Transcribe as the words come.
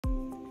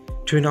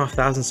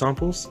2,500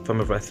 samples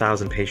from over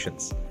 1,000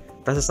 patients.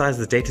 That's the size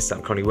of the dataset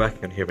I'm currently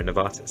working on here at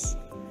Novartis.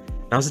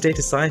 Now, as a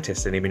data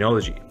scientist in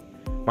immunology,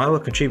 my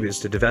work contributes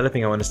to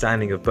developing our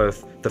understanding of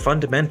both the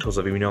fundamentals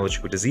of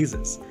immunological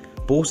diseases,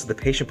 but also the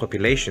patient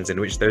populations in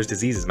which those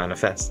diseases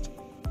manifest.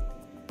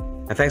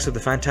 And thanks to the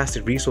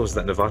fantastic resources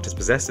that Novartis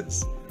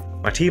possesses,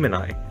 my team and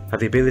I have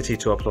the ability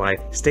to apply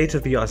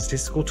state-of-the-art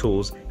statistical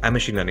tools and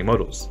machine learning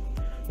models,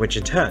 which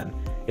in turn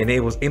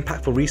enables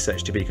impactful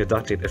research to be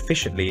conducted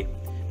efficiently,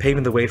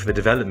 paving the way for the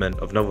development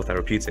of novel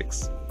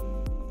therapeutics.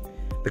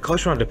 The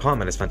culture around the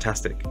department is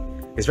fantastic.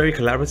 It's very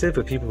collaborative,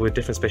 with people with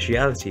different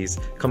specialities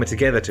coming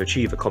together to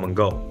achieve a common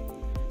goal.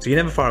 So you're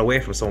never far away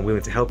from someone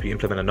willing to help you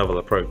implement a novel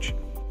approach.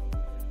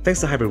 Thanks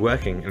to hybrid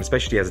working, and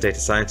especially as a data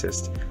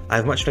scientist, I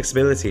have much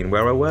flexibility in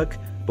where I work,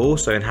 but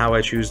also in how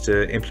I choose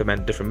to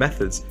implement different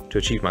methods to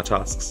achieve my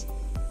tasks.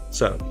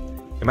 So,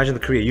 imagine the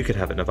career you could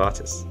have at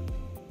Novartis.